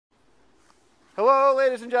Hello,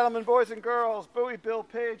 ladies and gentlemen, boys and girls. Buoy Bill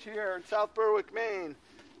Page here in South Berwick, Maine.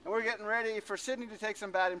 And we're getting ready for Sydney to take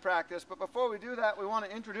some batting practice. But before we do that, we want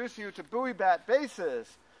to introduce you to Buoy Bat bases.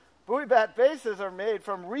 Buoy Bat bases are made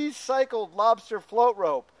from recycled lobster float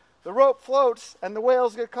rope. The rope floats and the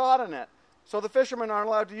whales get caught in it. So the fishermen aren't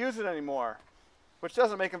allowed to use it anymore, which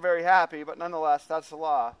doesn't make them very happy, but nonetheless, that's the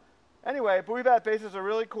law. Anyway, Buoy Bat bases are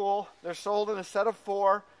really cool. They're sold in a set of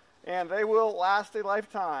 4, and they will last a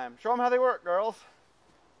lifetime. Show them how they work, girls.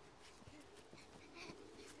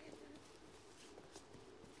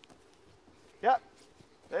 Yep,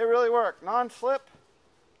 they really work. Non-slip,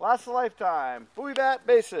 lasts a lifetime. Buoy Bat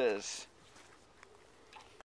bases.